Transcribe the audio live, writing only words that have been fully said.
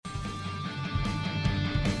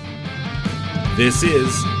This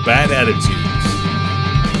is Bad Attitudes.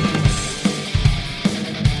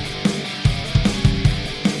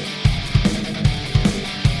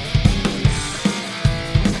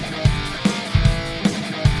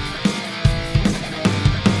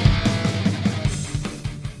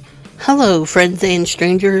 Hello, friends and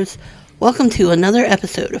strangers. Welcome to another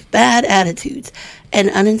episode of Bad Attitudes, an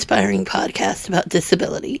uninspiring podcast about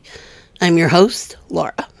disability. I'm your host,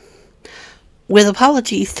 Laura. With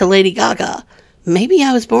apologies to Lady Gaga, maybe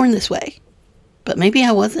I was born this way, but maybe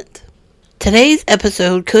I wasn't. Today's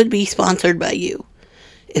episode could be sponsored by you.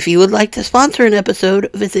 If you would like to sponsor an episode,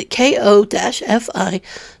 visit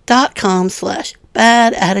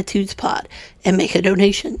ko-fi.com/badattitudespod and make a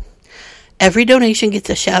donation. Every donation gets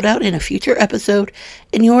a shout out in a future episode,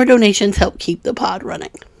 and your donations help keep the pod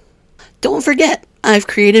running. Don't forget, I've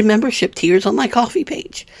created membership tiers on my Ko-fi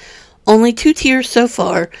page. Only 2 tiers so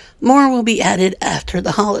far, more will be added after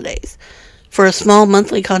the holidays. For a small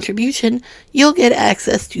monthly contribution, you'll get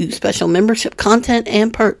access to special membership content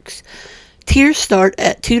and perks. Tiers start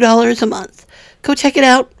at $2 a month. Go check it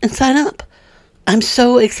out and sign up. I'm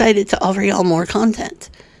so excited to offer y'all more content.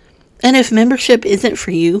 And if membership isn't for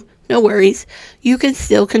you, no worries, you can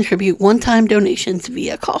still contribute one-time donations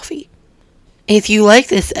via Ko-fi. If you like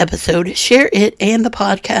this episode, share it and the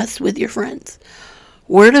podcast with your friends.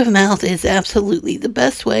 Word of mouth is absolutely the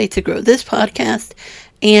best way to grow this podcast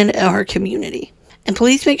and our community. And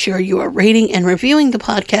please make sure you are rating and reviewing the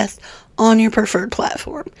podcast on your preferred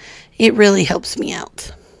platform. It really helps me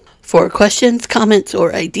out. For questions, comments,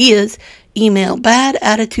 or ideas, email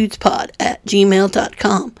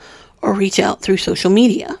badattitudespod@gmail.com or reach out through social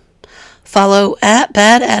media. Follow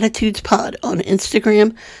 @badattitudespod on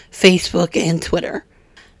Instagram, Facebook, and Twitter.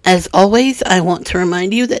 As always, I want to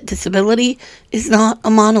remind you that disability is not a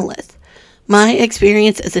monolith. My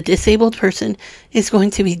experience as a disabled person is going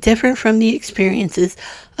to be different from the experiences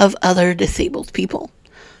of other disabled people.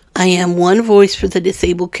 I am one voice for the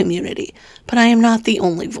disabled community, but I am not the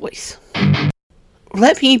only voice.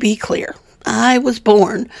 Let me be clear. I was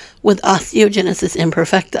born with osteogenesis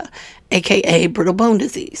imperfecta, aka brittle bone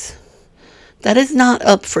disease. That is not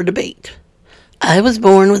up for debate. I was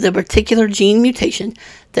born with a particular gene mutation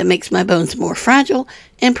that makes my bones more fragile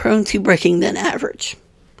and prone to breaking than average.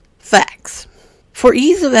 Facts. For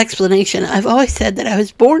ease of explanation, I've always said that I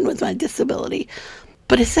was born with my disability,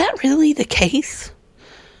 but is that really the case?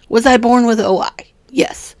 Was I born with OI?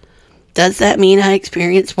 Yes. Does that mean I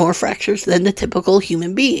experience more fractures than the typical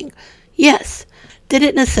human being? Yes. Did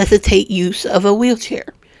it necessitate use of a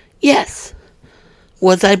wheelchair? Yes.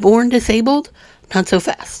 Was I born disabled? Not so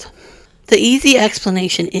fast. The easy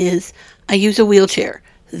explanation is I use a wheelchair,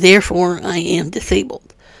 therefore I am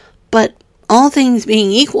disabled. But all things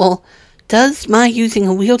being equal, does my using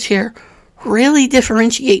a wheelchair really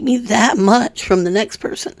differentiate me that much from the next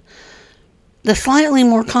person? The slightly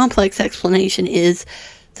more complex explanation is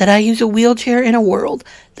that I use a wheelchair in a world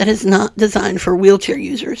that is not designed for wheelchair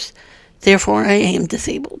users, therefore I am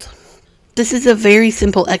disabled. This is a very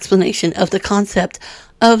simple explanation of the concept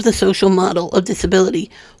of the social model of disability,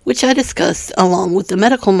 which I discussed along with the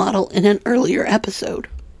medical model in an earlier episode.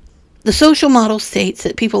 The social model states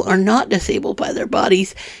that people are not disabled by their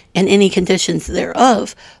bodies and any conditions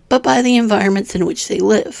thereof, but by the environments in which they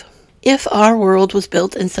live. If our world was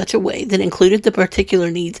built in such a way that included the particular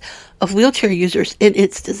needs of wheelchair users in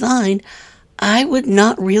its design, I would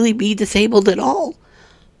not really be disabled at all.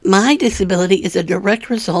 My disability is a direct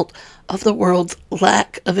result of the world's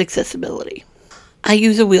lack of accessibility. I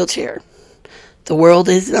use a wheelchair. The world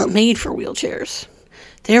is not made for wheelchairs.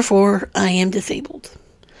 Therefore, I am disabled.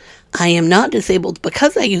 I am not disabled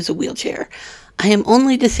because I use a wheelchair. I am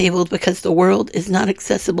only disabled because the world is not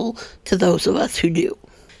accessible to those of us who do.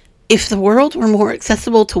 If the world were more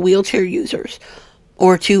accessible to wheelchair users,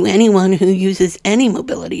 or to anyone who uses any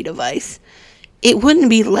mobility device, it wouldn't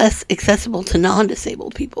be less accessible to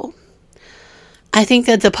non-disabled people. I think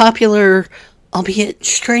that's a popular, albeit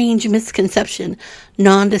strange, misconception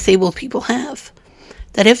non-disabled people have.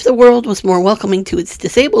 That if the world was more welcoming to its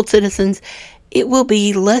disabled citizens, it will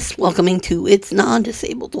be less welcoming to its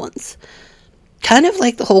non-disabled ones. Kind of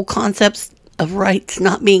like the whole concept of rights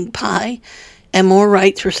not being pie, and more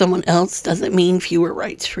rights for someone else doesn't mean fewer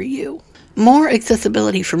rights for you. More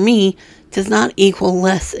accessibility for me does not equal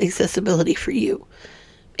less accessibility for you.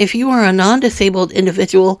 If you are a non-disabled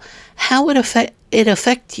individual, how would it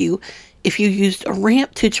affect you if you used a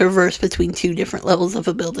ramp to traverse between 2 different levels of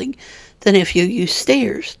a building than if you used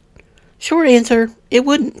stairs? Short answer, it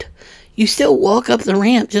wouldn't. You still walk up the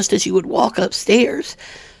ramp just as you would walk upstairs.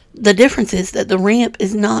 The difference is that the ramp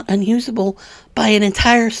is not unusable by an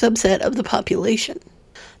entire subset of the population.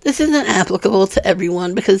 This isn't applicable to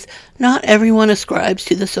everyone because not everyone ascribes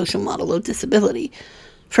to the social model of disability.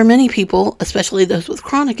 For many people, especially those with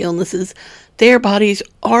chronic illnesses, their bodies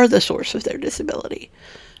are the source of their disability.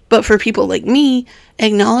 But for people like me,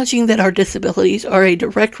 acknowledging that our disabilities are a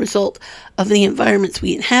direct result of the environments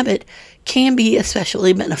we inhabit can be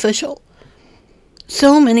especially beneficial.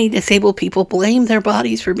 So many disabled people blame their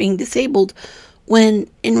bodies for being disabled when,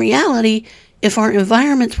 in reality, if our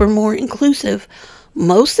environments were more inclusive,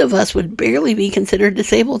 most of us would barely be considered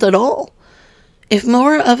disabled at all. If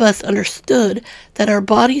more of us understood that our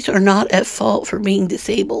bodies are not at fault for being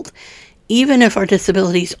disabled, even if our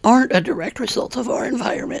disabilities aren't a direct result of our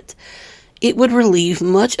environment, it would relieve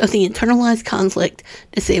much of the internalized conflict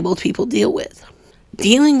disabled people deal with.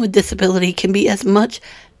 Dealing with disability can be as much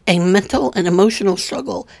a mental and emotional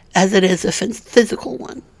struggle as it is a physical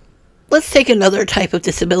one. Let's take another type of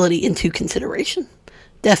disability into consideration: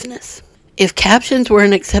 deafness. If captions were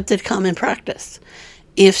an accepted common practice,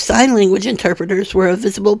 if sign language interpreters were a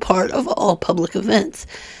visible part of all public events,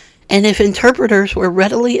 and if interpreters were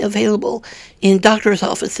readily available in doctors'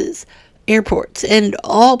 offices, airports, and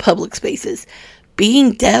all public spaces,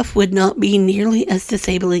 being deaf would not be nearly as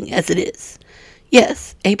disabling as it is.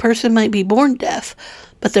 Yes, a person might be born deaf,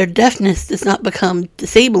 but their deafness does not become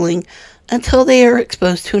disabling until they are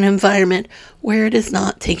exposed to an environment where it is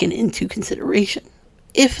not taken into consideration.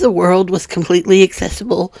 If the world was completely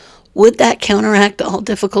accessible, would that counteract all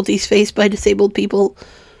difficulties faced by disabled people?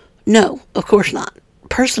 No, of course not.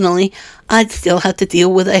 Personally, I'd still have to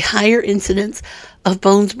deal with a higher incidence of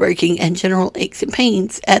bones breaking and general aches and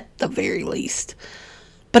pains at the very least.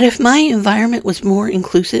 But if my environment was more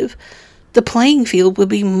inclusive, the playing field would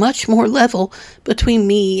be much more level between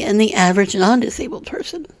me and the average non-disabled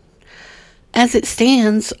person. As it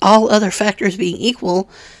stands, all other factors being equal,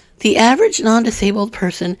 the average non-disabled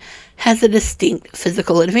person has a distinct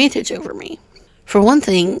physical advantage over me. For one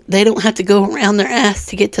thing, they don't have to go around their ass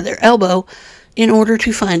to get to their elbow in order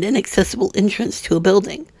to find an accessible entrance to a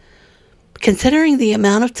building. Considering the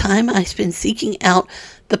amount of time I spend seeking out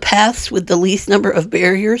the paths with the least number of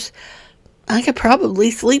barriers, I could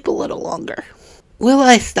probably sleep a little longer. Will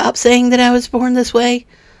I stop saying that I was born this way?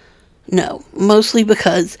 No, mostly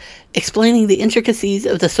because explaining the intricacies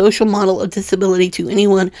of the social model of disability to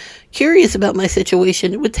anyone curious about my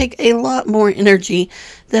situation would take a lot more energy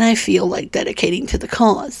than I feel like dedicating to the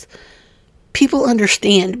cause. People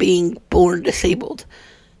understand being born disabled.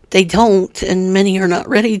 They don't, and many are not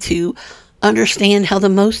ready to, understand how the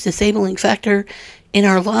most disabling factor in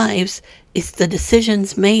our lives is the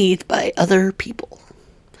decisions made by other people.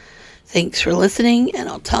 Thanks for listening, and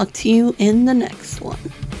I'll talk to you in the next one.